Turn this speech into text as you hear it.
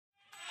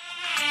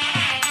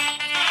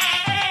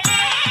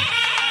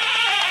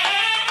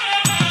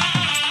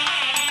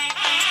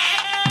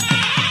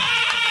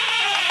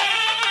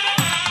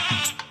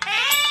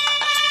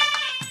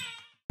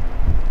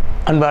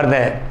அன்பார்ந்த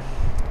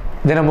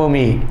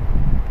தினபூமி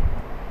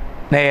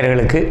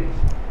நேயர்களுக்கு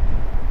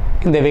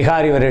இந்த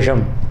விகாரி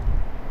வருஷம்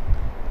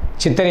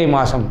சித்திரை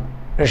மாதம்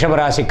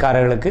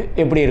ரிஷபராசிக்காரர்களுக்கு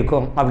எப்படி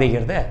இருக்கும்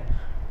அப்படிங்கிறத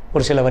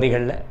ஒரு சில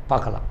வரிகளில்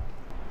பார்க்கலாம்.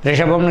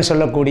 ரிஷபம்னு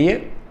சொல்லக்கூடிய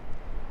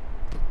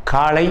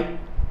காளை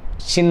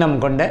சின்னம்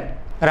கொண்ட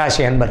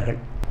ராசி அன்பர்கள்.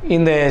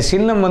 இந்த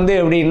சின்னம்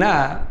எப்படின்னா,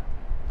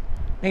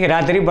 நீங்கள்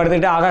ராத்திரி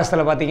படுத்துக்கிட்டு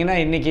ஆகாசத்தில் பார்த்தீங்கன்னா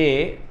இன்றைக்கி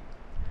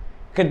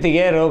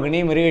கிருத்திகை, ரோகிணி,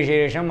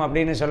 மிருகசீரிஷம்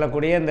அப்படின்னு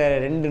சொல்லக்கூடிய இந்த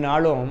 2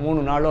 நாளும்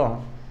 3 நாளும்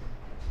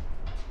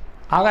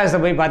ஆகாசத்தை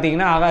போய்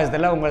பார்த்தீங்கன்னா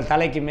ஆகாசத்தில் உங்கள்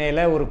தலைக்கு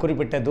மேலே ஒரு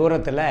குறிப்பிட்ட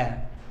தூரத்தில்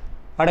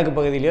வடக்கு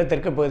பகுதியிலையோ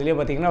தெற்கு பகுதியிலையோ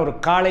பார்த்திங்கன்னா ஒரு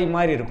காளை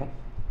மாதிரி இருக்கும்.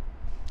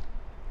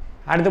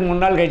 அடுத்து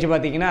 3 நாள் கழித்து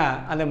பார்த்திங்கன்னா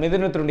அந்த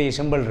மிதுனத்தினுடைய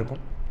சிம்பல்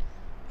இருக்கும்.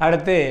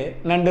 அடுத்து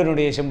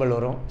நண்டனுடைய சிம்பல்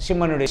வரும்,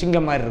 சிம்மனுடைய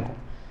சிங்கம் மாதிரி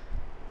இருக்கும்.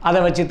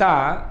 அதை வச்சு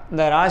தான்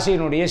இந்த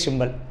ராசியினுடைய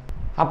சிம்பல்.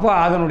 அப்போ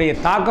அதனுடைய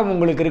தாக்கம்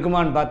உங்களுக்கு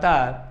இருக்குமான்னு பார்த்தா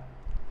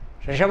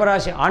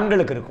ரிஷபராசி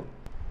ஆண்களுக்கு இருக்கும்.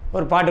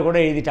 ஒரு பாட்டு கூட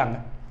எழுதிட்டாங்க.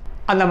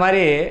 அந்த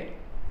மாதிரி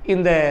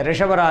இந்த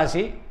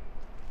ரிஷபராசி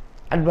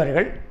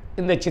அன்பர்கள்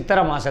இந்த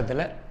சித்திரை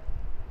மாதத்தில்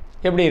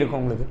எப்படி இருக்கும்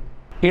உங்களுக்கு?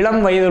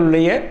 இளம்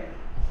வயதுடைய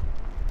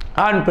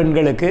ஆண்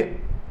பெண்களுக்கு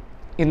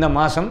இந்த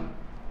மாதம்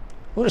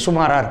ஒரு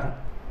சுமாராக இருக்கும்.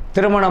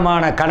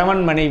 திருமணமான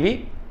கணவன் மனைவி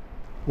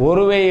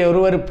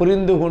ஒருவர்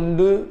புரிந்து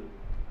கொண்டு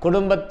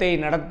குடும்பத்தை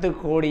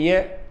நடத்தக்கூடிய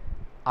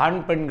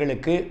ஆண்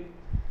பெண்களுக்கு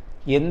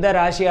எந்த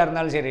ராசியாக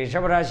இருந்தாலும் சரி,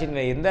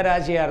 ரிஷபராசியில் எந்த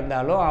ராசியாக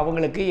இருந்தாலும்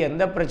அவங்களுக்கு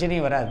எந்த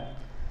பிரச்சனையும் வராது.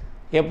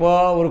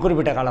 எப்போது? ஒரு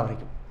குறிப்பிட்ட காலம்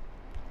வரைக்கும்.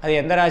 அது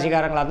எந்த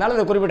ராசிக்காரங்களாக இருந்தாலும்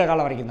அது குறிப்பிட்ட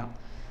காலம் வரைக்கும் தான்.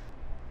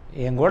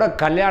 என் கூட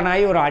கல்யாணம்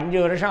ஆகி ஒரு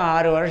 5 வருஷம்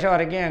 6 வருஷம்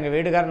வரைக்கும் எங்கள்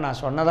வீட்டுக்காரர் நான்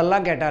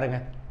சொன்னதெல்லாம் கேட்டாருங்க.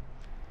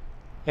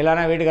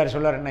 இல்லைனா வீட்டுக்காரர்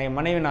சொல்லுவார், என்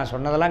மனைவி நான்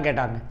சொன்னதெல்லாம்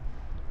கேட்டாங்க.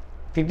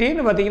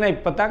 திடீர்னு பார்த்திங்கன்னா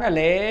இப்போ தாங்க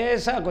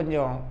லேசாக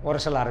கொஞ்சம்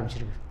உரசல்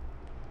ஆரம்பிச்சிருக்கு.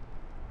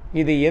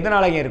 இது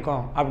எதனாலங்க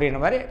இருக்கும்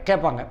அப்படின்ற மாதிரி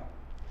கேட்பாங்க.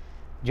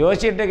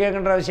 ஜோசியர்கிட்ட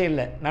கேட்குற விஷயம்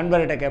இல்லை,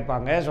 நண்பர்கிட்ட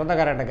கேட்பாங்க,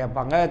 சொந்தக்காரர்கிட்ட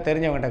கேட்பாங்க,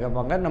 தெரிஞ்சவங்ககிட்ட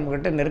கேட்பாங்க,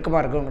 நம்மக்கிட்ட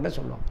நெருக்கமாக இருக்கவங்ககிட்ட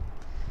சொல்லுவாங்க.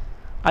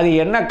 அது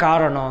என்ன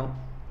காரணம்?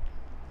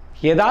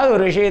 ஏதாவது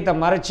ஒரு விஷயத்தை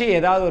மறைச்சி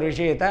ஏதாவது ஒரு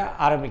விஷயத்தை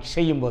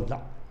செய்யும்போது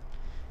தான்.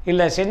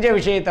 இல்லை செஞ்ச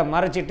விஷயத்தை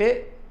மறைச்சிட்டு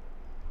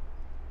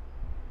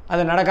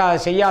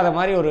அது செய்யாத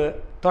மாதிரி ஒரு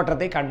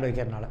தோற்றத்தை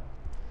காண்பிக்கிறதுனால.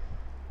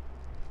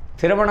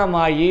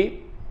 திருமணமாகி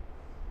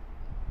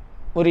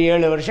ஒரு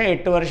 7 வருஷம்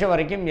 8 வருஷம்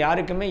வரைக்கும்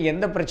யாருக்குமே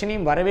எந்த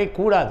பிரச்சனையும் வரவே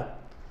கூடாது.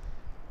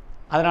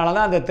 அதனால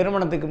தான் அந்த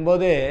திருமணத்துக்கும்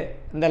போது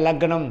இந்த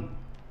லக்னம்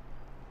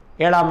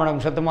 7ஆம்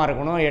இடம் சுத்தமாக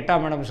இருக்கணும்,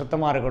 8ஆம் இடம்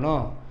சுத்தமாக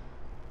இருக்கணும்,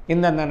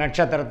 இந்தந்த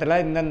நட்சத்திரத்தில்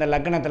இந்தந்த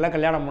லக்னத்தில்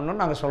கல்யாணம்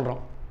பண்ணணும்னு நாங்கள்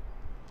சொல்கிறோம்.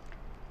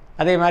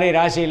 அதே மாதிரி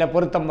ராசியில்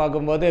பொருத்தம்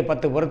பார்க்கும்போது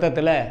 10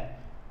 பொருத்தத்தில்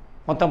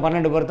மொத்தம்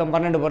 12 பொருத்தம்,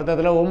 12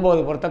 பொருத்தத்தில்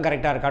 9 பொருத்தம்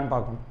கரெக்டாக இருக்கான்னு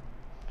பார்க்கணும்.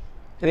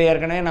 இது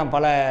ஏற்கனவே நான்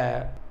பல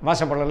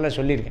மாசப்படலில்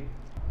சொல்லியிருக்கேன்.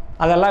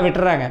 அதெல்லாம்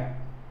விட்டுறாங்க.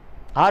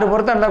 6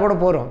 பொருத்தம் இருந்தால் கூட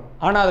போகிறோம்.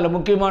 ஆனால் அதில்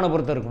முக்கியமான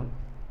பொருத்தம் இருக்கணும்.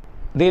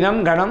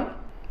 தினம், கணம்,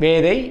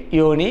 வேதை,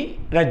 யோனி,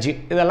 ரஜ்ஜு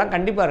இதெல்லாம்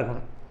கண்டிப்பாக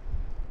இருக்கணும்.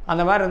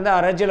 அந்த மாதிரி இருந்தால்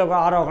ரஜ்ஜில்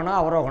ஆரோகணம்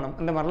அவரோகணம்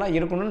இந்த மாதிரிலாம்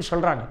இருக்கணும்னு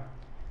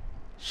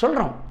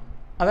சொல்கிறோம்.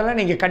 அதெல்லாம்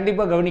நீங்கள்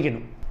கண்டிப்பாக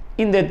கவனிக்கணும்.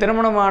 இந்த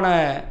திருமணமான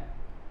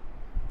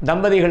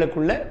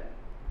தம்பதிகளுக்குள்ளே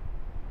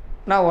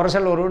நான்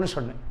உரசல் வரும்னு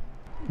சொன்னேன்.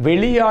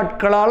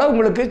 வெளியாட்களால்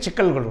உங்களுக்கு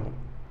சிக்கல்கள் வரும்.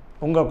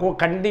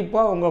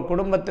 கண்டிப்பாக உங்கள்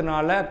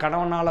குடும்பத்தினால்,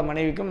 கணவனால்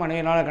மனைவிக்கும்,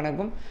 மனைவினால்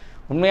கணக்கும்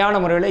உண்மையான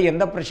முறையில்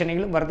எந்த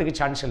பிரச்சனைகளும் வரதுக்கு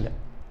சான்ஸ் இல்லை.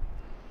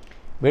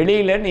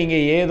 வெளியில்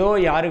நீங்கள் ஏதோ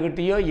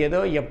யாருக்கிட்டேயோ ஏதோ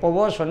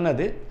எப்போவோ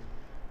சொன்னது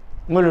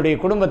உங்களுடைய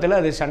குடும்பத்தில்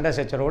அது சண்டை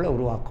சச்சரவுகளை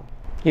உருவாக்கும்.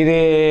 இது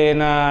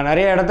நான்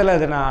நிறைய இடத்துல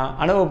அது நான்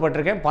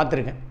அனுபவப்பட்டிருக்கேன்,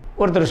 பார்த்துருக்கேன்.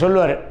 ஒருத்தர்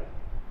சொல்லுவார்,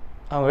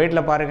 அவங்க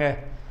வீட்டில் பாருங்கள்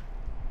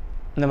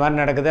இந்த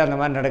மாதிரி நடக்குது, அந்த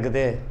மாதிரி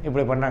நடக்குது,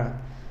 இப்படி பண்ணாங்க.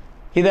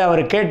 இதை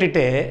அவர்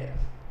கேட்டுட்டு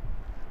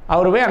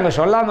அவர் போய் அங்கே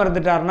சொல்லாமல்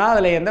இருந்துட்டார்னா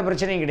அதில் எந்த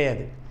பிரச்சனையும்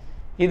கிடையாது.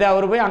 இதை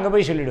அவர் போய் அங்கே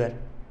போய்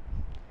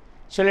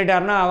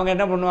சொல்லிட்டார்னா அவங்க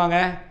என்ன பண்ணுவாங்க?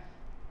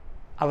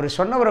 அவர்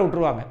சொன்னவரை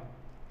விட்டுருவாங்க.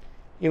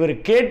 இவர்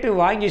கேட்டு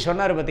வாங்கி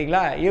சொன்னார்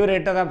பார்த்தீங்களா,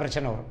 இவர்கிட்ட தான்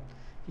பிரச்சனை வரும்.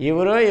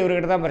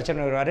 இவர்கிட்ட தான் பிரச்சனை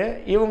வருவார்,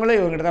 இவங்களும்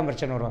இவங்ககிட்ட தான்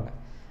பிரச்சனை வருவாங்க.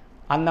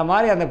 அந்த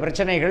மாதிரி அந்த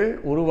பிரச்சனைகள்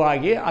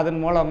உருவாகி அதன்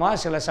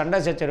மூலமாக சில சண்டை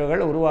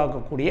சச்சரவுகள்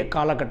உருவாக்கக்கூடிய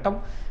காலகட்டம்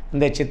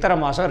இந்த சித்திரை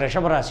மாதம்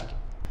ரிஷபராசிக்கு.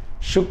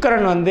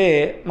 சுக்கிரன்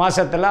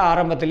மாதத்தில்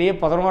ஆரம்பத்திலேயே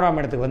 11ஆம்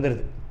இடத்துக்கு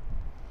வந்துடுது.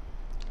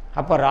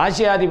 அப்போ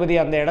ராசியாதிபதி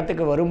அந்த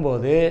இடத்துக்கு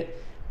வரும்போது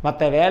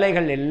மற்ற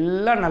வேலைகள்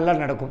எல்லாம் நல்லா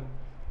நடக்கும்.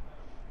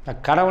 இந்த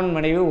கணவன்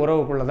மனைவி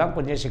உறவுக்குள்ளே தான்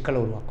கொஞ்சம் சிக்கலை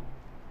உருவாக்கும்.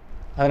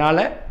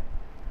 அதனால்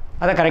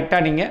அதை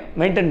கரெக்டாக நீங்கள்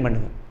மெயின்டைன்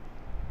பண்ணுங்கள்.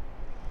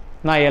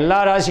 நான் எல்லா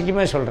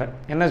ராசிக்குமே சொல்கிறேன்.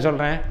 என்ன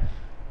சொல்கிறேன்?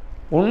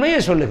 உண்மையை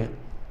சொல்லுங்கள்.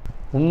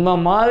 உண்மை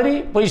மாதிரி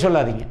பொய்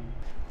சொல்லாதீங்க.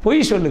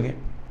 பொய் சொல்லுங்கள்,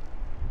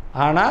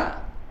 ஆனால்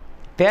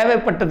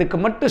தேவைப்பட்டதுக்கு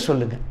மட்டும்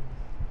சொல்லுங்கள்.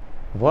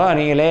 இப்போது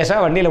நீங்கள்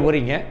லேசாக வண்டியில்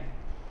போகிறீங்க,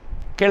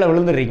 கீழே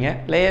விழுந்துடுறீங்க,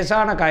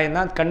 லேசான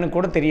காயம்தான், கண்ணு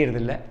கூட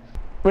தெரியறதில்ல,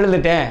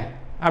 விழுந்துட்டேன்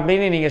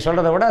அப்படின்னு நீங்கள்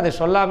சொல்கிறத விட அதை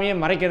சொல்லாமையே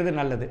மறைக்கிறது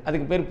நல்லது.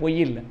 அதுக்கு பேர் பொய்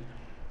இல்லை.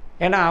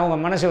 ஏன்னா அவங்க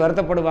மனசு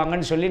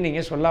வருத்தப்படுவாங்கன்னு சொல்லி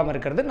நீங்கள் சொல்லாமல்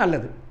இருக்கிறது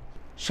நல்லது.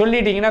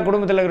 சொல்லிட்டீங்கன்னா,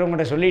 குடும்பத்தில்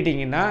இருக்கிறவங்கள்ட்ட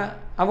சொல்லிட்டீங்கன்னா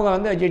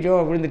அவங்க அச்சோ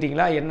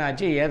விழுந்துட்டிங்களா, என்ன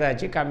ஆச்சு,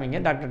 ஏதாச்சு, காமிங்க,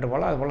 டாக்டர்கிட்ட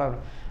போகலாம், அது போல்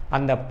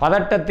அந்த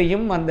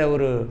பதட்டத்தையும் அந்த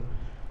ஒரு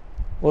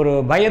ஒரு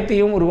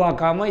பயத்தையும்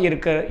உருவாக்காமல்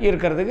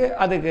இருக்கிறதுக்கு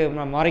அதுக்கு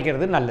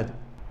மறைக்கிறது நல்லது.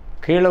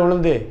 கீழே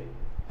விழுந்து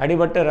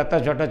அடிபட்டு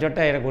ரத்தம் சொட்ட சொட்ட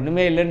எனக்கு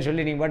ஒன்றுமே இல்லைன்னு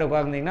சொல்லி நீங்கள் பாட்டு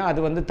உட்கார்ந்தீங்கன்னா அது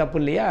வந்து தப்பு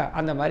இல்லையா?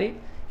 அந்த மாதிரி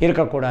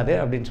இருக்கக்கூடாது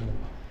அப்படின்னு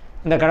சொல்லுவோம்.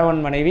 இந்த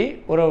கணவன் மனைவி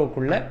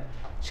உறவுக்குள்ளே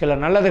சில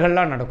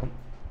நல்லதுகள்லாம் நடக்கும்.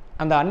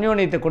 அந்த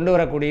அந்யோன்யத்தை கொண்டு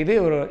வரக்கூடியது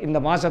இந்த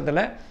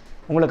மாதத்தில்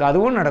உங்களுக்கு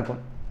அதுவும்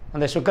நடக்கும்.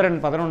 அந்த சுக்கிரன்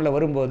 11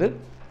 வரும்போது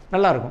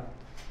நல்லாயிருக்கும்.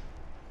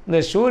 இந்த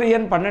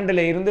சூரியன்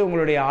 12 இருந்து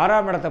உங்களுடைய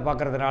 6ஆம் இடத்தை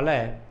பார்க்குறதுனால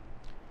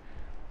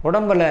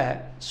உடம்பில்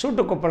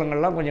சூட்டு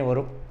கொப்பளங்கள்லாம் கொஞ்சம்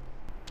வரும்.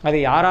 அது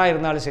யாராக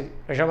இருந்தாலும் சரி,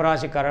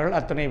 ரிஷபராசிக்காரர்கள்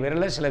அத்தனை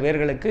பேரில் சில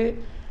பேர்களுக்கு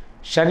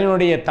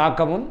சனியினுடைய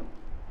தாக்கமும்,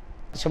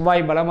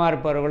 செவ்வாய் பலமாக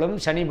இருப்பவர்களும்,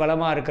 சனி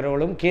பலமாக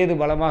இருக்கிறவர்களும், கேது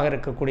பலமாக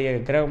இருக்கக்கூடிய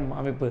கிரகம்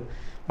அமைப்பு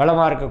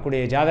பலமாக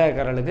இருக்கக்கூடிய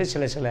ஜாதகக்காரர்களுக்கு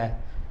சில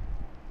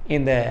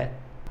இந்த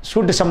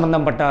சூட்டு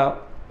சம்பந்தப்பட்ட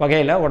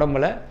வகையில்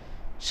உடம்பில்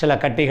சில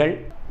கட்டிகள்,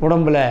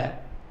 உடம்பில்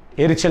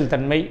எரிச்சல்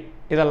தன்மை,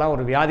 இதெல்லாம்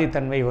ஒரு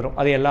வியாதித்தன்மை வரும்.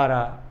 அது எல்லா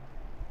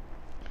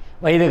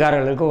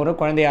வயதுகாரர்களுக்கும் வரும்,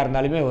 குழந்தையாக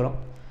இருந்தாலுமே வரும்.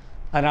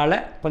 அதனால்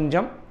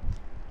கொஞ்சம்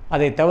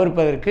அதை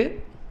தவிர்ப்பதற்கு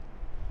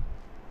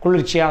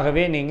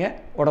குளிர்ச்சியாகவே நீங்கள்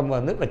உடம்பு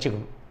வந்து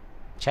வச்சுக்கணும்.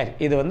 சரி,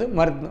 இது வந்து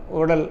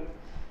உடல்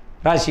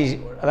ராசி.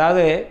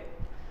 அதாவது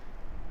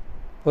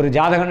ஒரு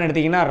ஜாதகம்னு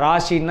எடுத்திங்கன்னா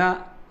ராசின்னா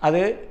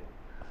அது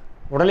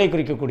உடலை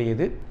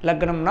குறிக்கக்கூடியது,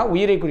 லக்னம்னா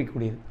உயிரை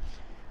குறிக்கக்கூடியது.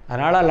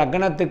 அதனால்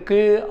லக்னத்துக்கு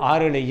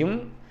 6லையும்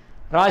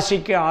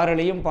ராசிக்கு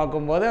 6லையும்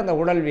பார்க்கும்போது அந்த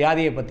உடல்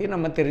வியாதியை பற்றி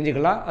நம்ம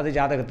தெரிஞ்சுக்கலாம். அது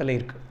ஜாதகத்தில்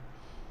இருக்குது.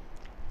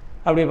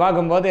 அப்படி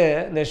பார்க்கும்போது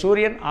இந்த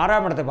சூரியன்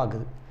 6ஆம் இடத்தை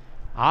பார்க்குது.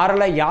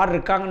 6ல் யார்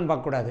இருக்காங்கன்னு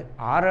பார்க்கக்கூடாது,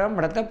 6ஆம்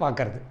இடத்தை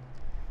பார்க்கறது.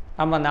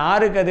 நம்ம அந்த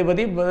 6க்கு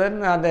அதிபதி புதன்,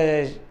 அந்த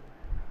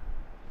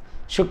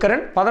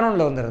சுக்கிரன்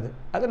 11 வந்துடுது.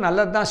 அது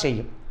நல்லது தான்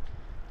செய்யும்.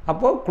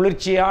 அப்போது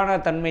குளிர்ச்சியான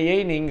தன்மையை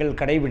நீங்கள்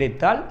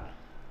கடைபிடித்தால்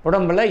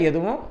உடம்பில்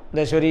எதுவும்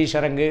இந்த சொறி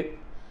சரங்கு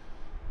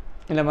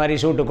இந்த மாதிரி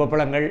சூட்டு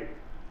கொப்பளங்கள்,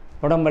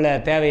 உடம்பில்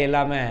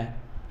தேவையில்லாமல்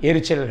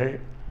எரிச்சல்கள்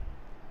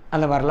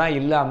அந்த மாதிரிலாம்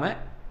இல்லாமல்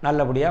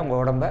நல்லபடியாக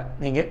உங்கள் உடம்பை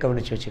நீங்கள்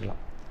கவனித்து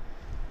வச்சுக்கலாம்.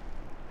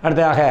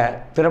 அடுத்ததாக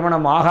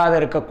திருமணம் ஆகாத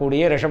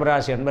இருக்கக்கூடிய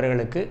ரிஷபராசி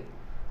அன்பர்களுக்கு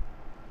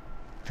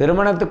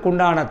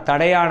திருமணத்துக்குண்டான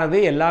தடையானது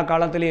எல்லா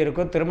காலத்துலேயும்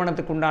இருக்கும்.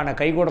 திருமணத்துக்குண்டான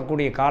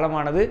கைகூடக்கூடிய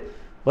காலமானது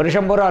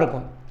வருஷம் பூரா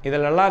இருக்கும்.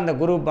 இதிலெல்லாம் இந்த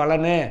குரு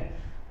பலனு,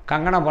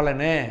 கங்கண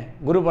பலனு,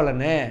 குரு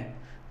பலனு,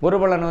 குரு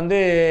பலன் வந்து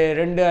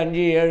 2,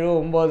 5, 7,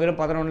 9,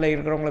 11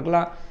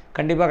 இருக்கிறவங்களுக்கெல்லாம்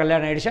கண்டிப்பாக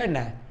கல்யாணம் ஆகிடுச்சா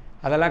என்ன?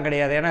 அதெல்லாம்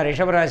கிடையாது. ஏன்னா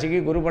ரிஷபராசிக்கு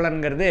குரு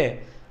பலன்கிறது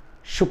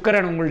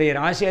சுக்கிரன், உங்களுடைய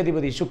ராசி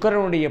அதிபதி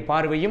சுக்கிரனுடைய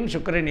பார்வையும்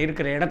சுக்கிரன்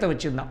இருக்கிற இடத்த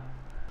வச்சுருந்தான்.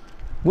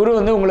 குரு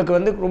வந்து உங்களுக்கு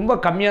வந்து ரொம்ப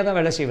கம்மியாக தான்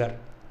வேலை செய்வார்.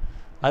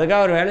 அதுக்காக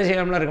அவர் வேலை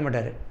செய்யாமலாம் இருக்க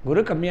மாட்டார். குரு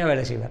கம்மியாக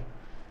வேலை செய்வார்.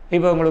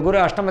 இப்போ உங்களுக்கு குரு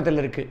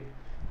அஷ்டமத்தில் இருக்குது.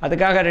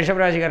 அதுக்காக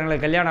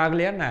ரிஷபராசிக்காரங்களுக்கு கல்யாணம்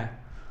ஆகலையா என்ன?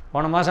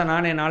 போன மாதம்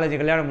நானே 4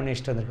 கல்யாணம் பண்ணி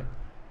வச்சுட்டு வந்திருக்கேன்.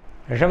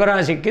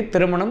 ரிஷபராசிக்கு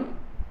திருமணம்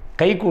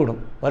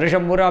கைகூடும்,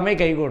 வருஷம் பூராமே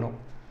கைகூடும்.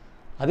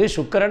 அது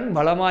சுக்கிரன்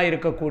பலமாக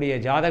இருக்கக்கூடிய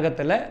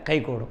ஜாதகத்தில்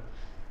கைகூடும்.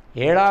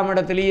 7ஆம்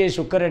இடத்துலேயே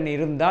சுக்கிரன்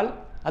இருந்தால்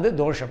அது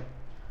தோஷம்.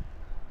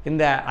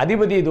 இந்த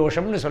அதிபதி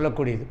தோஷம்னு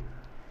சொல்லக்கூடியது.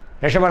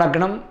 ரிஷப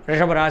லக்னம்,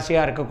 ரிஷப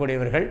ராசியாக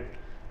இருக்கக்கூடியவர்கள்,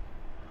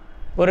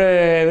 ஒரு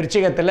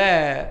விருச்சிகத்தில்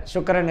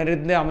சுக்கிரன்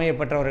இருந்து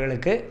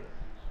அமையப்பட்டவர்களுக்கு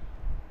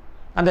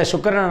அந்த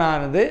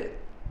சுக்கிரனானது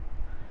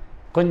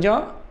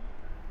கொஞ்சம்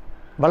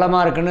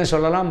பலமாக இருக்குன்னு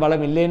சொல்லலாம்,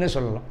 பலம் இல்லைன்னு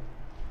சொல்லலாம்.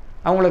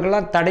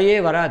 அவங்களுக்கெல்லாம் தடையே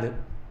வராது.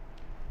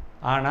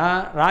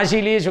 ஆனால்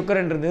ராசியிலேயே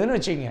சுக்கிரன் இருந்ததுன்னு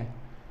வச்சுங்க,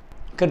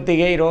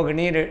 கிருத்திகை,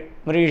 ரோகிணி,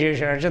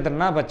 மிருகசீரிஷ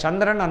நட்சத்திரம்னா இப்போ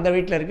சந்திரன் அந்த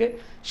வீட்டில் இருக்குது.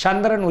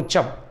 சந்திரன்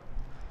உச்சம்,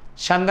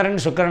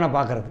 சந்திரன் சுக்கிரனை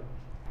பார்க்குறது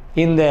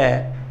இந்த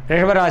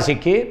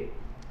ரிஷபராசிக்கு.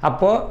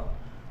 அப்போது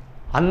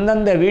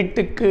அந்தந்த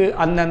வீட்டுக்கு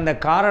அந்தந்த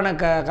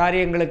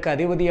காரியங்களுக்கு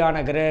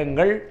அதிபதியான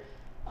கிரகங்கள்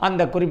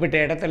அந்த குறிப்பிட்ட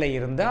இடத்துல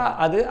இருந்தால்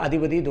அது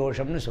அதிபதி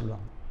தோஷம்னு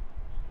சொல்லுவாங்க.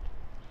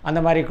 அந்த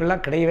மாதிரிக்குள்ளே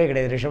கிடையவே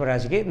கிடையாது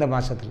ரிஷபராசிக்கு. இந்த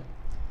மாதத்தில்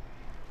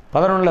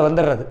 11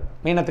 வந்துடுறது,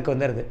 மீனத்துக்கு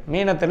வந்துடுது.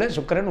 மீனத்தில்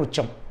சுக்கிரன்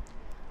உச்சம்.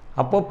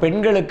 அப்போது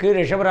பெண்களுக்கு,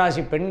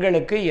 ரிஷபராசி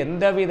பெண்களுக்கு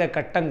எந்தவித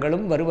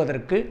கட்டங்களும்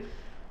வருவதற்கு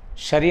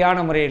சரியான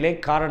முறையிலே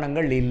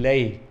காரணங்கள் இல்லை.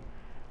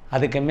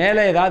 அதுக்கு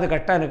மேலே ஏதாவது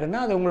கட்டம் இருக்குன்னா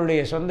அது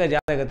உங்களுடைய சொந்த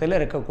ஜாதகத்தில்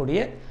இருக்கக்கூடிய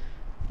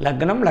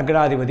லக்னம்,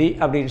 லக்னாதிபதி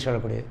அப்படின்னு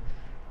சொல்லக்கூடியது.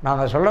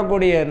 நாங்கள்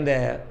சொல்லக்கூடிய இந்த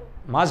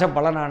மாத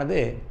பலனானது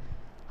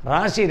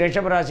ராசி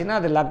ரிஷபராசினா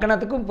அது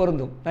லக்னத்துக்கும்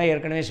பொருந்தும். நான்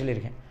ஏற்கனவே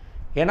சொல்லியிருக்கேன்.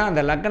 ஏன்னா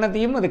அந்த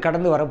லக்னத்தையும் அது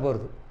கடந்து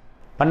வரப்போகுது.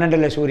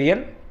 12ல்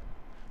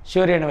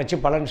சூரியனை வச்சு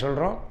பலன்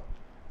சொல்கிறோம்.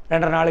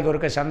 2 நாளைக்கு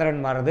ஒருக்க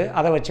சந்திரன் மாறுது,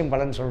 அதை வச்சும்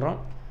பலன் சொல்கிறோம்.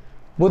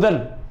 புதன்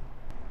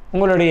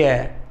உங்களுடைய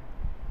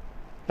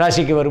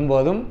ராசிக்கு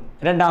வரும்போதும்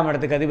 2ஆம்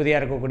இடத்துக்கு அதிபதியாக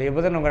இருக்கக்கூடிய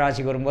புதன் உங்கள்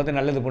ராசிக்கு வரும்போது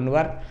நல்லது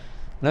பண்ணுவார்.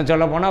 இன்னும்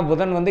சொல்ல போனால்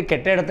புதன் வந்து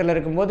கெட்ட இடத்துல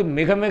இருக்கும்போது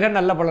மிக மிக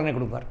நல்ல பலனை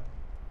கொடுப்பார்.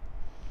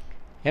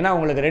 ஏன்னா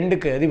உங்களுக்கு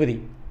 2க்கு அதிபதி,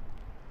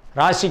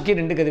 ராசிக்கு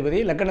 2க்கு அதிபதி,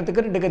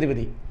 லக்கணத்துக்கு 2க்கு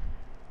அதிபதி.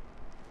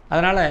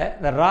 அதனால்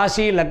இந்த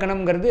ராசி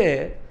லக்கணம்ங்கிறது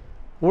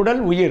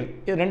உடல், உயிர்,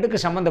 இது 2க்கு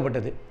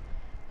சம்மந்தப்பட்டது.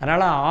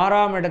 அதனால்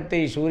 6ஆம் இடத்தை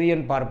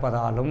சூரியன்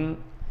பார்ப்பதாலும்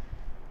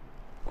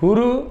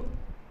குரு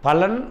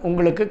பலன்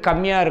உங்களுக்கு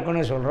கம்மியாக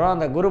இருக்குன்னு சொல்கிறோம்.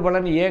 அந்த குரு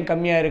பலன் ஏன்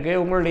கம்மியாக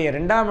இருக்குது? உங்களுடைய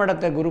 2ஆம்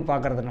இடத்தை குரு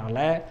பார்க்குறதுனால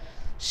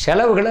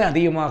செலவுகளை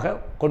அதிகமாக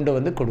கொண்டு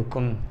வந்து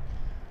கொடுக்கும்.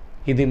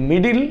 இது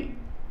மிடில்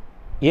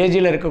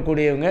ஏஜில்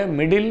இருக்கக்கூடியவங்க,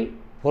 மிடில்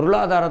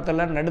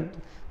பொருளாதாரத்தில்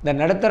இந்த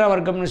நடுத்தர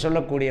வர்க்கம்னு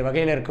சொல்லக்கூடிய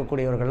வகையில்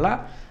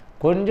இருக்கக்கூடியவர்கள்லாம்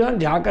கொஞ்சம்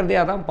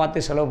ஜாக்கிரதையாக தான் பார்த்து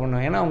செலவு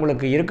பண்ணணும். ஏன்னா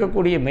உங்களுக்கு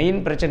இருக்கக்கூடிய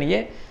மெயின் பிரச்சனையே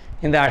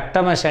இந்த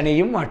அஷ்டம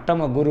சனியும்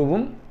அஷ்டம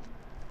குருவும்,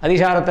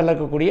 அதிசாரத்தில்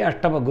இருக்கக்கூடிய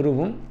அஷ்டம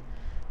குருவும்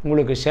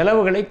உங்களுக்கு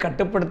செலவுகளை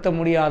கட்டுப்படுத்த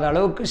முடியாத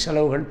அளவுக்கு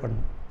செலவுகள்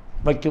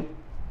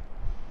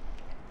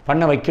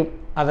பண்ண வைக்கும்.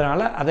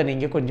 அதனால் அதை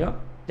நீங்கள் கொஞ்சம்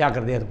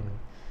ஜாக்கிரதையாக இது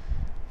பண்ணுங்கள்.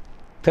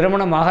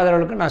 திருமணம்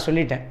ஆகாதவர்களுக்கு நான்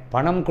சொல்லிட்டேன்,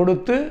 பணம்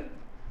கொடுத்து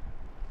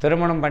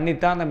திருமணம்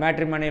பண்ணித்தான் அந்த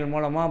மேட்ரிமோனியல்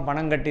மூலமாக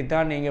பணம்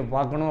கட்டித்தான் நீங்கள்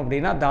பார்க்கணும்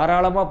அப்படின்னா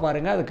தாராளமாக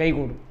பாருங்கள், அது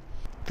கைகூடும்.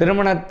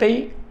 திருமணத்தை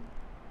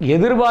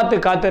எதிர்பார்த்து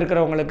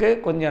காத்திருக்கிறவங்களுக்கு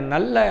கொஞ்சம்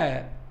நல்ல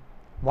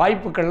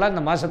வாய்ப்புகள்லாம்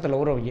இந்த மாதத்தில்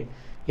உறவு.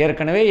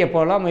 ஏற்கனவே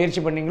எப்போல்லாம்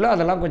முயற்சி பண்ணிங்களோ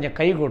அதெல்லாம் கொஞ்சம்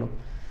கைகூடும்.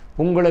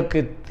 உங்களுக்கு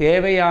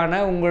தேவையான,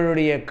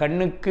 உங்களுடைய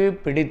கண்ணுக்கு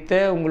பிடித்த,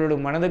 உங்களுடைய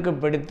மனதுக்கு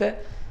பிடித்த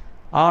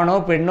ஆணோ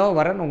பெண்ணோ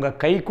வரன் உங்கள்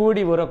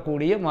கைகூடி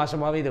வரக்கூடிய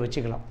மாதமாகவே இதை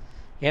வச்சுக்கலாம்.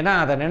 ஏன்னா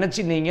அதை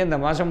நினச்சி நீங்கள் இந்த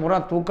மாதம் பூரா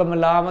தூக்கம்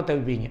இல்லாமல்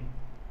தவிப்பீங்க.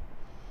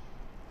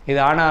 இது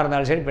ஆணாக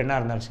இருந்தாலும் சரி, பெண்ணாக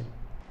இருந்தாலும் சரி.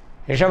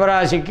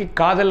 ரிஷபராசிக்கு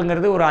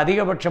காதல்ங்கிறது ஒரு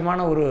அதிகபட்சமான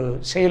ஒரு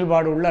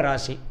செயல்பாடு உள்ள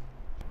ராசி.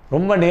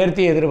 ரொம்ப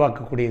நேர்த்தியை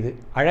எதிர்பார்க்கக்கூடியது,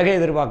 அழகை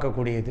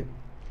எதிர்பார்க்கக்கூடியது.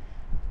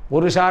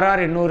 ஒரு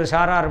சாரார் இன்னொரு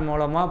சாரார்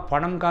மூலமாக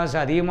பணம் காசு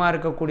அதிகமாக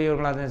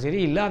இருக்கக்கூடியவர்களாக இருந்தாலும் சரி,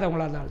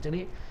 இல்லாதவங்களாக இருந்தாலும்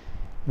சரி,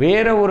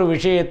 வேறு ஒரு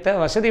விஷயத்தை,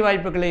 வசதி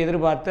வாய்ப்புகளை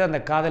எதிர்பார்த்து அந்த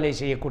காதலை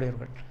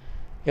செய்யக்கூடியவர்கள்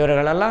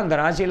இவர்களெல்லாம் அந்த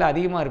ராசியில்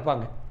அதிகமாக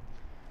இருப்பாங்க.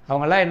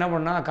 அவங்கெல்லாம் என்ன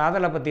பண்ணால்,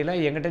 காதலை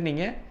பற்றிலாம் என்கிட்ட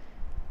நீங்கள்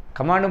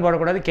கமாண்டும்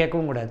போடக்கூடாது,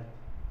 கேட்கவும் கூடாது.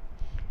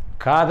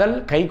 காதல்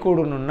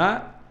கைகூடணுன்னா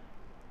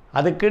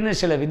அதுக்குன்னு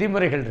சில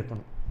விதிமுறைகள்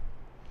இருக்கணும்.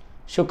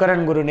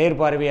 சுக்கிரன் குரு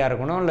நேர்பார்வையாக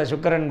இருக்கணும், இல்லை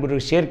சுக்கிரன் குரு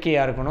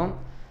சேர்க்கையாக இருக்கணும்,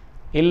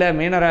 இல்லை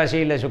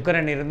மீனராசியில்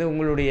சுக்கிரன் இருந்து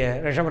உங்களுடைய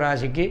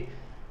ரிஷபராசிக்கு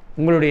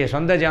உங்களுடைய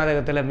சொந்த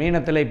ஜாதகத்தில்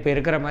மீனத்தில் இப்போ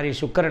இருக்கிற மாதிரி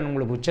சுக்கிரன்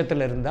உங்களுக்கு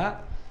உச்சத்தில் இருந்தால்,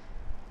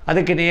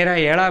 அதுக்கு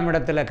நேராக 7ஆம்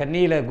இடத்துல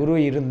கன்னியில் குரு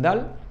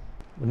இருந்தால்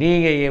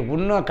நீங்கள்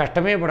இன்னும்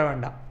கஷ்டமே பட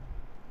வேண்டாம்.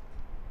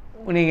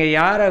 நீங்கள்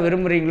யாரை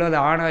விரும்புகிறீங்களோ, அது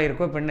ஆணாக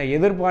இருக்கோ பெண்ணை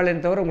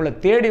எதிர்பாலின்னு தவிர உங்களை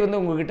தேடி வந்து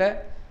உங்கள்கிட்ட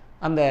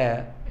அந்த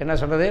என்ன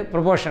சொல்கிறது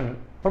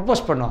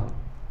ப்ரப்போஸ் பண்ணுவாங்க.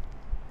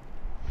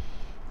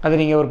 அதை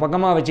நீங்கள் ஒரு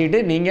பக்கமாக வச்சுக்கிட்டு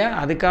நீங்கள்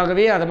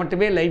அதுக்காகவே அதை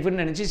மட்டுமே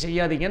லைஃப்னு நினச்சி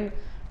செய்யாதீங்கன்னு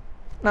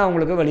நான்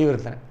உங்களுக்கு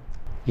வலியுறுத்துறேன்.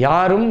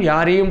 யாரும்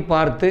யாரையும்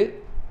பார்த்து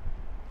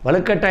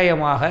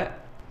வலுக்கட்டாயமாக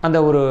அந்த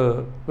ஒரு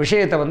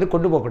விஷயத்தை வந்து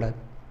கொண்டு போகக்கூடாது.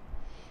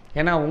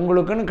 ஏன்னா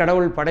உங்களுக்குன்னு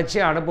கடவுள்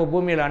படைத்து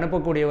பூமியில்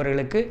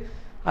அனுப்பக்கூடியவர்களுக்கு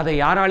அதை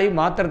யாராலையும்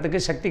மாற்றுறதுக்கு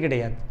சக்தி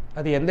கிடையாது.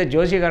 அது எந்த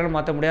ஜோசியக்காரனும்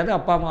மாற்ற முடியாது,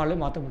 அப்பா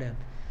அம்மாவாலும் மாற்ற முடியாது.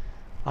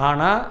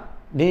 ஆனால்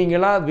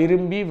நீங்களாக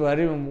விரும்பி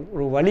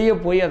ஒரு வழியை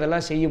போய்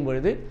அதெல்லாம் செய்யும்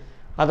பொழுது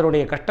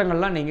அதனுடைய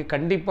கஷ்டங்கள்லாம் நீங்கள்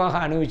கண்டிப்பாக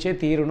அனுபவிச்சே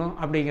தீரணும்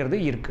அப்படிங்கிறது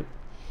இருக்குது.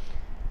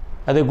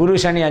 அது குரு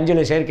சனி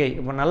 5ல் சேர்க்கை.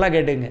 இப்போ நல்லா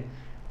கேட்டுங்க,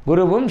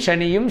 குருவும்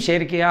சனியும்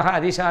சேர்க்கையாக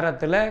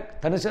அதிசாரத்தில்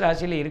தனுசு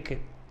ராசியில்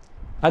இருக்குது.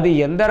 அது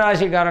எந்த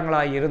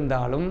ராசிக்காரங்களாக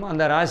இருந்தாலும்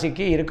அந்த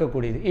ராசிக்கு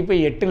இருக்கக்கூடியது. இப்போ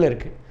 8ல்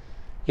இருக்குது.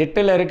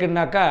 8ல்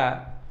இருக்குன்னாக்கா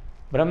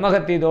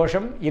பிரம்மகத்தி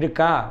தோஷம்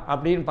இருக்கா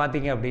அப்படின்னு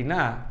பார்த்தீங்க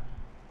அப்படின்னா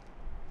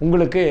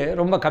உங்களுக்கு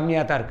ரொம்ப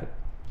கம்மியாக தான் இருக்குது.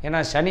 ஏன்னா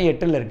சனி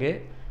 8ல் இருக்குது,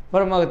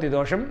 பிரம்மகத்தி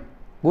தோஷம்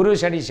குரு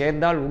சனி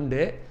சேர்ந்தால்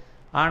உண்டு.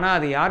 ஆனால்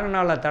அது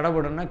யாருனால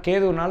தடைபடும்னா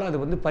கேதுனால அது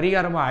வந்து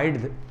பரிகாரமாக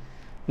ஆயிடுது.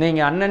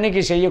 நீங்கள்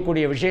அன்னன்னைக்கு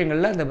செய்யக்கூடிய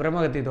விஷயங்களில் அந்த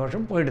பிரம்மகத்தி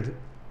தோஷம் போயிடுது.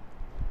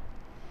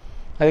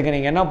 அதுக்கு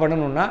நீங்கள் என்ன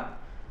பண்ணணுன்னா,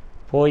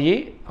 போய்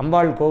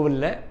அம்பாள்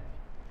கோவிலில்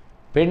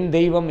பெண்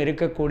தெய்வம்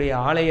இருக்கக்கூடிய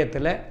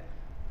ஆலயத்தில்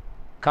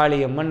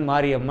காளியம்மன்,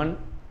 மாரியம்மன்,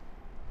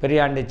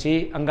 பெரியாண்டிச்சி,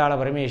 அங்காள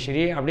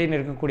பரமேஸ்வரி அப்படின்னு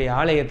இருக்கக்கூடிய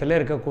ஆலயத்தில்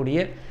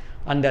இருக்கக்கூடிய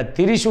அந்த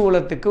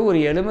திரிசூலத்துக்கு ஒரு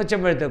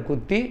எலுமிச்சம்பழத்தை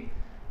குத்தி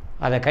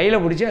அதை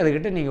கையில் பிடிச்சி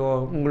அதுக்கிட்ட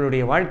நீங்கள்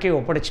உங்களுடைய வாழ்க்கையை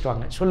ஒப்படைச்சிட்டு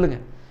வாங்க.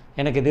 சொல்லுங்கள்,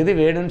 எனக்கு இது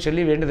வேணும்னு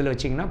சொல்லி வேண்டுதல்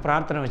வச்சிங்கன்னா,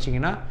 பிரார்த்தனை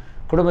வச்சிங்கன்னா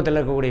குடும்பத்தில்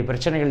இருக்கக்கூடிய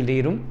பிரச்சனைகள்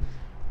தீரும்.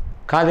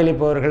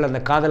 காதலிப்பவர்கள் அந்த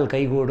காதல்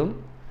கைகூடும்.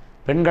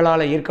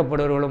 பெண்களால்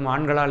ஈர்க்கப்படுபவர்களும்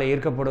ஆண்களால்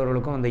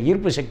ஈர்க்கப்படுபவர்களுக்கும் அந்த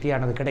ஈர்ப்பு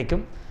சக்தியானது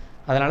கிடைக்கும்.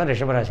 அதனால்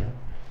ரிஷபராசி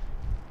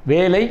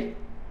வேலை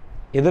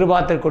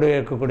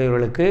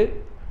இருக்கக்கூடியவர்களுக்கு,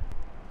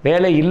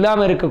 வேலை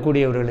இல்லாமல்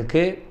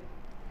இருக்கக்கூடியவர்களுக்கு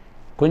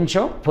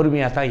கொஞ்சம்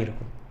பொறுமையாக தான்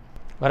இருக்கும்.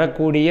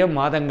 வரக்கூடிய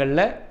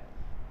மாதங்களில்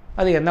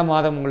அது எந்த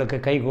மாதம் உங்களுக்கு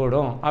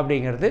கைகூடும்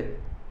அப்படிங்கிறது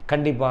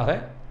கண்டிப்பாக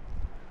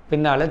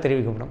பின்னால்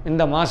தெரிவிக்கப்படும்.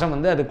 இந்த மாதம்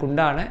வந்து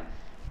அதுக்குண்டான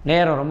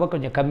நேரம் ரொம்ப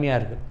கொஞ்சம் கம்மியாக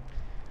இருக்குது.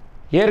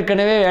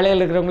 ஏற்கனவே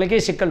வேலையில் இருக்கிறவங்களுக்கே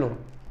சிக்கல்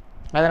வரும்.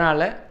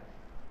 அதனால்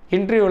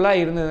இன்டர்வியூலாம்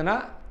இருந்ததுன்னா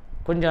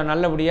கொஞ்சம்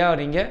நல்லபடியாக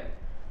நீங்கள்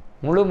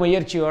முழு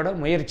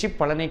முயற்சி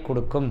பலனை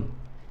கொடுக்கும்.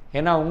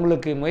 ஏன்னா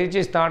உங்களுக்கு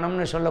முயற்சி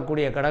ஸ்தானம்னு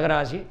சொல்லக்கூடிய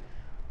கடகராசி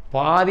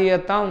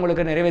பாதியத்தான்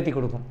உங்களுக்கு நிறைவேற்றி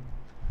கொடுக்கும்.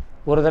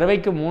 ஒரு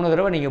தடவைக்கு 3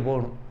 தடவை நீங்கள்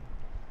போகணும்.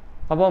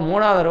 அப்போ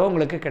 3ஆவது தடவை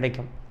உங்களுக்கு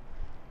கிடைக்கும்.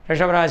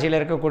 ரிஷபராசியில்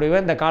இருக்கக்கூடிய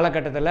இந்த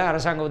காலகட்டத்தில்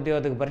அரசாங்க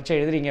உத்தியோகத்துக்கு பரீட்சை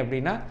எழுதுறீங்க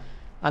அப்படின்னா,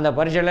 அந்த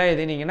பரீட்சையில்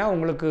எழுதினீங்கன்னா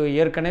உங்களுக்கு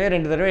ஏற்கனவே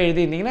 2 தடவை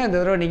எழுதியிருந்தீங்கன்னா இந்த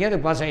தடவை நீங்கள் அது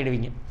பாஸ்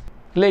ஆகிடுவீங்க.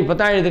 இல்லை இப்போ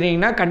தான்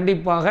எழுதுனீங்கன்னா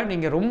கண்டிப்பாக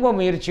நீங்கள் ரொம்ப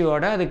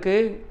முயற்சியோடு அதுக்கு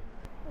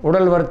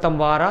உடல் வருத்தம்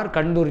பாரார்,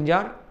 கண்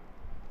துரிஞ்சார்,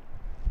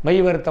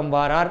 மெய் வருத்தம்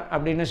பாரார்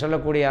அப்படின்னு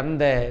சொல்லக்கூடிய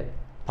அந்த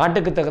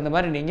பாட்டுக்கு தகுந்த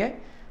மாதிரி நீங்கள்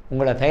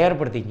உங்களை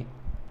தயார்படுத்திங்க.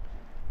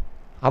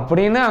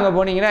 அப்படின்னு அங்கே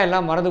போனீங்கன்னா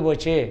எல்லாம் மறந்து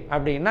போச்சு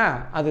அப்படின்னா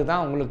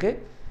அதுதான் உங்களுக்கு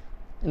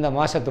இந்த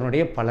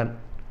மாதத்தினுடைய பலன்.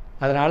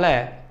 அதனால்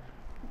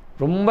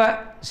ரொம்ப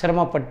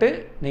சிரமப்பட்டு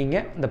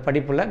நீங்கள் இந்த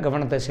படிப்பில்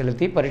கவனத்தை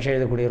செலுத்தி பரீட்சை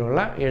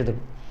எழுதக்கூடியவர்களாக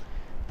எழுதணும்.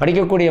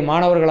 படிக்கக்கூடிய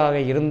மாணவர்களாக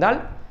இருந்தால்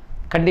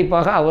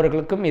கண்டிப்பாக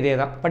அவர்களுக்கும் இதே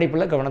தான்,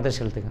 படிப்பில் கவனத்தை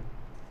செலுத்துங்க.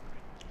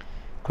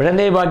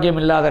 குழந்தை பாக்கியம்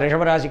இல்லாத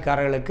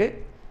ரிஷபராசிக்காரர்களுக்கு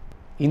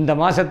இந்த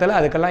மாதத்தில்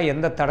அதுக்கெல்லாம்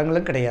எந்த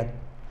தடங்களும் கிடையாது.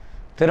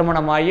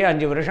 திருமணமாகி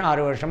 5 வருஷம்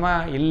 6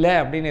 வருஷமாக இல்லை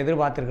அப்படின்னு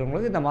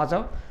எதிர்பார்த்துருக்கிறவங்களுக்கு இந்த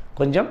மாதம்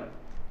கொஞ்சம்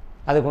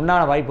அதுக்கு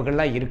உண்டான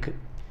வாய்ப்புகள்லாம் இருக்குது.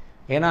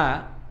 ஏன்னா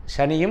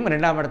சனியும்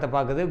 2ஆம் இடத்தை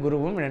பார்க்குது,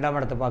 குருவும் 2ஆம்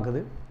இடத்தை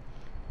பார்க்குது.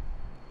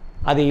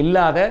 அது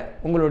இல்லாத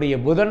உங்களுடைய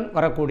புதன்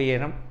வரக்கூடிய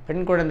இடம்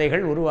பெண்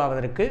குழந்தைகள்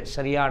உருவாவதற்கு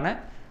சரியான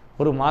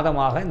ஒரு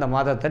மாதமாக இந்த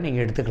மாதத்தை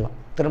நீங்கள் எடுத்துக்கலாம்.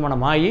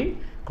 திருமணமாகி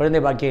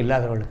குழந்தை பாக்கியம்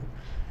இல்லாதவர்களுக்கு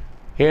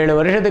 7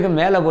 வருஷத்துக்கு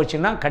மேலே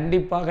போச்சுன்னா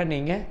கண்டிப்பாக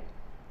நீங்கள்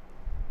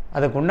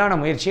அதுக்கு உண்டான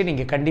முயற்சியை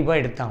நீங்கள்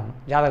கண்டிப்பாக எடுத்தாகணும்.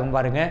 ஜாதகம்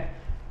பாருங்கள்,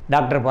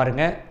 டாக்டர்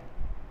பாருங்கள்,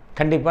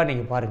 கண்டிப்பாக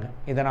நீங்கள் பாருங்கள்.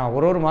 இதை நான்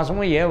ஒரு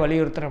மாதமும் ஏன்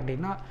வலியுறுத்துறேன்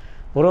அப்படின்னா,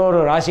 ஒரு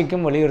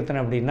ராசிக்கும்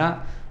வலியுறுத்தினேன் அப்படின்னா,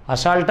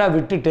 அசால்ட்டாக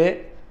விட்டுட்டு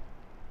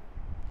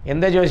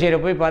எந்த ஜோசியரை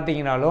போய்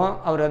பார்த்தீங்கனாலும்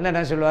அவர்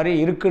என்ன சொல்லுவார்,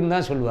 இருக்குன்னு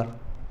தான் சொல்லுவார்,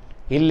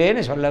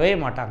 இல்லைன்னு சொல்லவே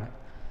மாட்டாங்க.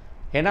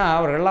 ஏன்னா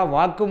அவர்களெல்லாம்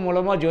வாக்கு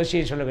மூலமாக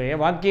ஜோசியை சொல்லுங்க.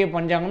 வாக்கிய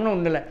பஞ்சாங்கம்னு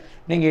ஒன்றும் இல்லை,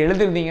 நீங்கள்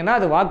எழுதிருந்தீங்கன்னா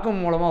அது வாக்கு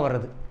மூலமாக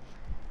வர்றது.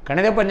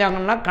 கணித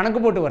பஞ்சாங்கம்னா கணக்கு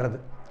போட்டு வர்றது.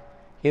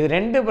 இது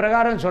 2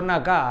 பிரகாரம்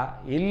சொன்னாக்கா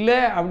இல்லை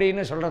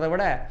அப்படின்னு சொல்கிறத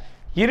விட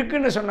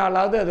இருக்குன்னு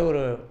சொன்னாலாவது அது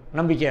ஒரு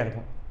நம்பிக்கையாக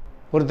இருக்கும்.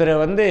 ஒருத்தர்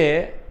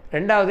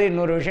 2வது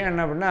இன்னொரு விஷயம்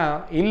என்ன அப்படின்னா,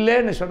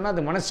 இல்லைன்னு சொன்னால்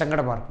அது மனசு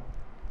சங்கடமாக இருக்கும்.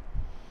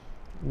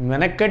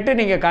 மெனக்கெட்டு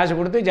நீங்கள் காசு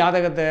கொடுத்து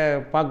ஜாதகத்தை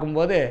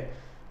பார்க்கும்போது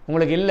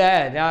உங்களுக்கு இல்லை,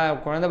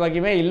 குழந்தை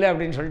பாக்கியமே இல்லை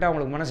அப்படின்னு சொல்லிட்டு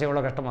அவங்களுக்கு மனசு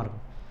எவ்வளோ கஷ்டமாக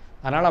இருக்கும்.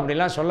 அதனால்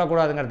அப்படிலாம்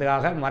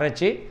சொல்லக்கூடாதுங்கிறதுக்காக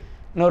மறைச்சி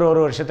இன்னொரு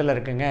 1 வருஷத்தில்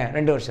இருக்குங்க,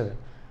 2 வருஷத்து.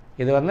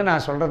 இது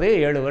நான் சொல்கிறது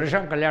 7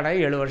 வருஷம் கல்யாணம்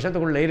ஆகி 7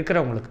 வருஷத்துக்குள்ளே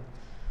இருக்கிறவங்களுக்கு.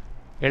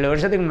 7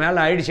 வருஷத்துக்கு மேலே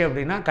ஆயிடுச்சு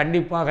அப்படின்னா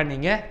கண்டிப்பாக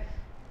நீங்கள்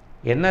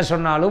என்ன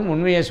சொன்னாலும்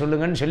உண்மையை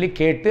சொல்லுங்கன்னு சொல்லி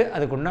கேட்டு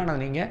அதுக்குண்டான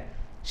நீங்கள்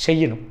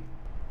செய்யணும்.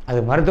 அது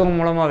மருத்துவம்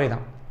மூலமாகவே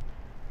தான்.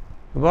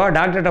 இப்போ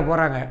டாக்டர்கிட்ட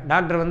போகிறாங்க,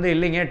 டாக்டர்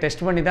இல்லைங்க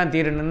டெஸ்ட் பண்ணி தான்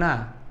தீரணுன்னா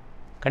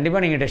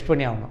கண்டிப்பாக நீங்கள் டெஸ்ட்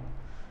பண்ணி ஆகணும்.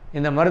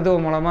 இந்த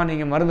மருத்துவம் மூலமாக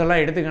நீங்கள்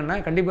மருந்தெல்லாம் எடுத்துக்கணுன்னா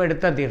கண்டிப்பாக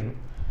எடுத்து தான் தீரணும்.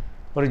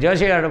 ஒரு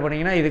ஜோசியக்காரர்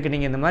போனீங்கன்னா இதுக்கு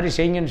நீங்கள் இந்த மாதிரி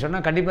செய்யுங்கன்னு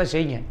சொன்னால் கண்டிப்பாக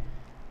செய்யுங்க.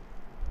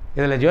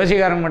 இதில்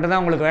ஜோசியக்காரங்க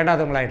மட்டும்தான் உங்களுக்கு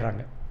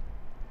வேண்டாதவங்களாகிடுறாங்க.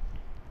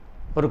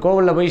 ஒரு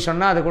கோவிலில் போய்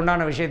சொன்னால் அதுக்கு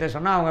உண்டான விஷயத்தை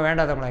சொன்னால் அவங்க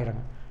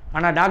வேண்டாதவங்களாகிடுறாங்க.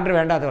 ஆனால் டாக்டர்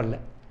வேண்டாதவல்ல.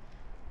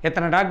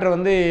 எத்தனை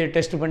டாக்டர்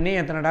டெஸ்ட் பண்ணி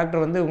எத்தனை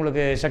டாக்டர்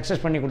உங்களுக்கு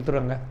சக்ஸஸ் பண்ணி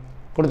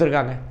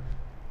கொடுத்துருக்காங்க.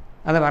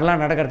 அந்த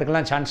மாதிரிலாம்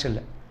நடக்கிறதுக்கெல்லாம் சான்ஸ்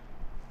இல்லை.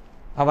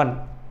 அவன்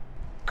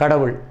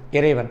கடவுள்,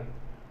 இறைவன்,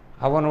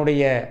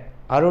 அவனுடைய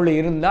அருள்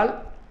இருந்தால்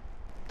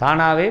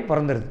தானாகவே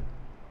பிறந்துடுது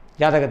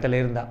ஜாதகத்தில்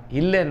இருந்தால்.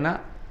 இல்லைன்னா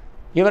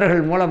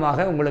இவர்கள்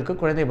மூலமாக உங்களுக்கு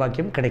குழந்தை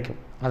பாக்கியம் கிடைக்கும்.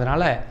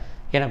 அதனால்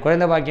எனக்கு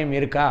குழந்தை பாக்கியம்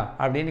இருக்கா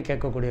அப்படின்னு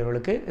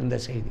கேட்கக்கூடியவர்களுக்கு இந்த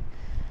செய்தி.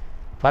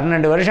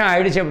 12 வருஷம்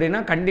ஆயிடுச்சு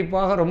அப்படின்னா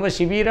கண்டிப்பாக ரொம்ப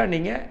சிவியராக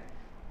நீங்கள்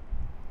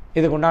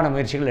இதுக்கு உண்டான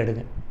முயற்சிகள்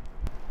எடுங்க.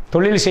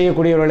 தொழில்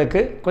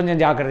செய்யக்கூடியவர்களுக்கு கொஞ்சம்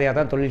ஜாக்கிரதையாக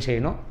தான் தொழில்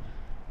செய்யணும்.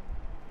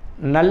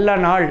 நல்ல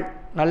நாள்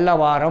நல்ல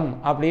வாரம்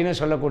அப்படின்னு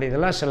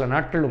சொல்லக்கூடியதெல்லாம் சில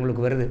நாட்கள்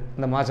உங்களுக்கு வருது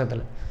இந்த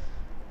மாதத்தில்.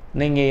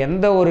 நீங்கள்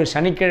எந்த ஒரு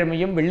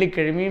சனிக்கிழமையும்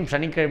வெள்ளிக்கிழமையும்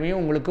சனிக்கிழமையும்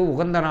உங்களுக்கு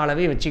உகந்த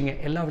நாளாகவே வச்சுங்க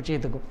எல்லா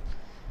விஷயத்துக்கும்.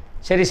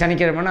 சரி,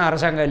 சனிக்கிழமைனா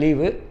அரசாங்க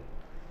லீவு,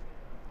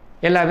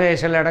 எல்லாமே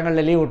சில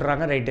இடங்களில் லீவ்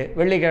விட்டுறாங்க, ரைட்டு.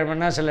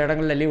 வெள்ளிக்கிழமைனா சில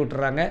இடங்களில் லீவ்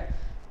விட்டுறாங்க,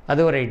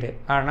 அதுவும் ரைட்டு.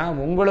 ஆனால்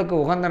உங்களுக்கு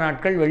உகந்த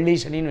நாட்கள் வெள்ளி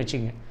சனின்னு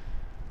வச்சுங்க.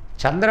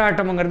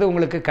 சந்திராட்டம்ங்கிறது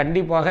உங்களுக்கு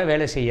கண்டிப்பாக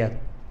வேலை செய்யாது.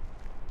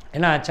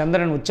 ஏன்னா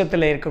சந்திரன்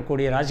உச்சத்தில்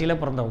இருக்கக்கூடிய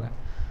ராசியில் பிறந்தவங்க.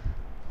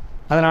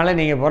 அதனால்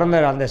நீங்கள் பிறந்த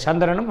அந்த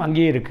சந்திரனும்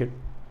அங்கேயே இருக்குது.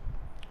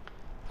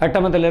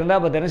 அட்டமத்தில் இருந்தால்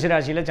இப்போ தனுசு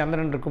ராசியில்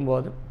சந்திரன்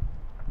இருக்கும்போது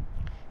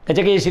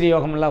கஜகேசரி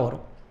யோகமெல்லாம்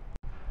வரும்.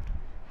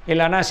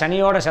 இல்லைன்னா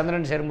சனியோட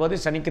சந்திரன் சேரும்போது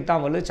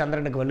சனிக்குத்தான் வலு,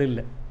 சந்திரனுக்கு வலு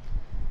இல்லை.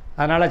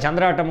 அதனால்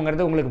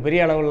சந்திராட்டம்ங்கிறது உங்களுக்கு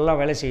பெரிய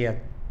அளவுலலாம் வேலை செய்யாது.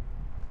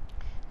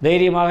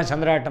 தைரியமாக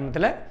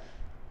சந்திராட்டமத்தில்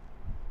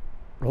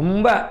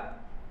ரொம்ப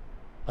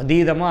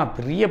அதீதமாக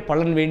பெரிய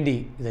பலன் வேண்டி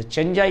இதை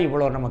செஞ்சால்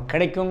இவ்வளோ நமக்கு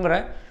கிடைக்குங்கிற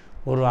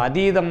ஒரு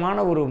அதீதமான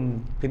ஒரு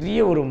பெரிய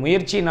ஒரு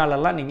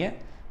முயற்சினாலெல்லாம் நீங்கள்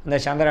இந்த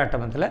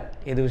சந்திராட்டமத்தில்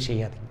எதுவும்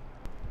செய்யாதீங்க.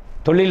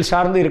 தொழில்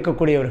சார்ந்து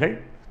இருக்கக்கூடியவர்கள்,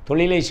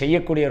 தொழிலை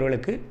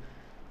செய்யக்கூடியவர்களுக்கு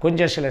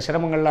கொஞ்சம் சில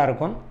சிரமங்கள்லாம்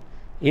இருக்கும்.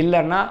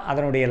 இல்லைன்னா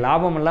அதனுடைய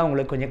லாபமெல்லாம்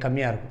உங்களுக்கு கொஞ்சம்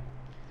கம்மியாக இருக்கும்.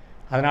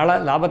 அதனால்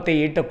லாபத்தை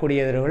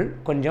ஈட்டக்கூடியவர்கள்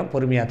கொஞ்சம்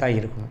பொறுமையாக தான்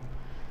இருக்கணும்.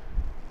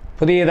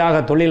 புதியதாக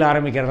தொழில்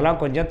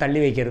ஆரம்பிக்கிறதெல்லாம் கொஞ்சம் தள்ளி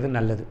வைக்கிறது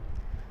நல்லது.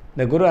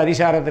 இந்த குரு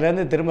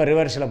அதிசாரத்துலேருந்து திரும்ப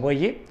ரிவர்ஸில்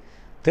போய்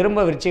திரும்ப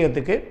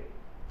விருச்சிகத்துக்கு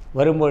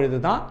வரும்பொழுது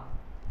தான்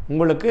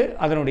உங்களுக்கு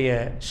அதனுடைய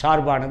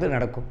சார்பானது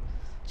நடக்கும்.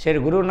 சரி,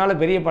 குருனால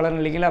பெரிய பலன்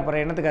இல்லைங்களா,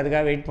 அப்புறம் என்னத்துக்கு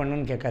அதுக்காக வெயிட்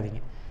பண்ணணுன்னு கேட்காதீங்க.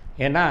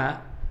 ஏன்னா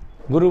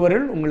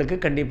குருவருள் உங்களுக்கு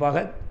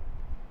கண்டிப்பாக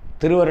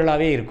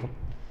திருவருளாகவே இருக்கும்.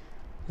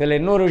 இதில்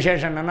இன்னொரு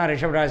விசேஷம் என்னென்னா,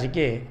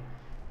 ரிஷபராசிக்கு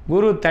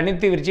குரு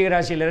தனித்து விருச்சிக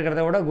ராசியில்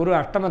இருக்கிறத விட குரு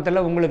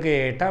அஷ்டமத்தில் உங்களுக்கு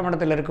 8ஆம்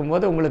இடத்துல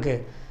இருக்கும்போது உங்களுக்கு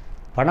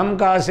பணம்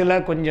காசில்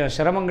கொஞ்சம்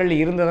சிரமங்கள்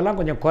இருந்ததெல்லாம்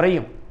கொஞ்சம்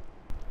குறையும்.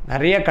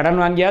 நிறைய கடன்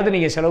வாங்கியாவது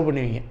நீங்கள் செலவு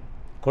பண்ணுவீங்க.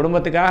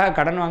 குடும்பத்துக்காக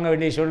கடன் வாங்க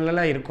வேண்டிய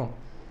சூழ்நிலை இருக்கும்.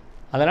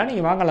 அதெல்லாம்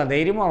நீங்கள் வாங்கலாம்,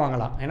 தைரியமாக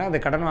வாங்கலாம். ஏன்னா அது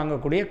கடன்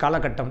வாங்கக்கூடிய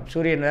காலகட்டம்.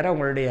 சூரியன் வேறு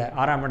உங்களுடைய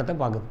 6ஆம் இடத்தை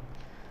பார்க்குது.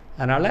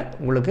 அதனால்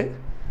உங்களுக்கு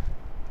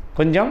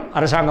கொஞ்சம்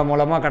அரசாங்கம்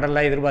மூலமாக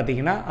கடன்லாம்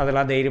எதிர்பார்த்திங்கன்னா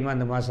அதெல்லாம் தைரியமாக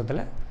இந்த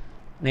மாதத்தில்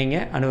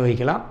நீங்கள்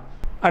அனுபவிக்கலாம்.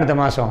 அடுத்த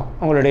மாதம்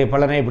உங்களுடைய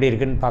பலனை எப்படி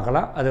இருக்குன்னு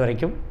பார்க்கலாம். அது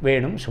வரைக்கும்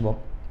வேணும் சுபம்.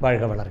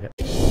 வாழ்க வளர்க.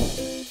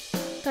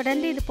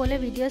 தொடர்ந்து இது போல்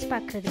வீடியோஸ்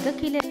பார்க்குறதுக்கு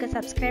கீழே இருக்க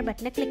சப்ஸ்கிரைப்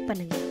பட்டனை கிளிக்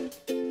பண்ணுங்கள்.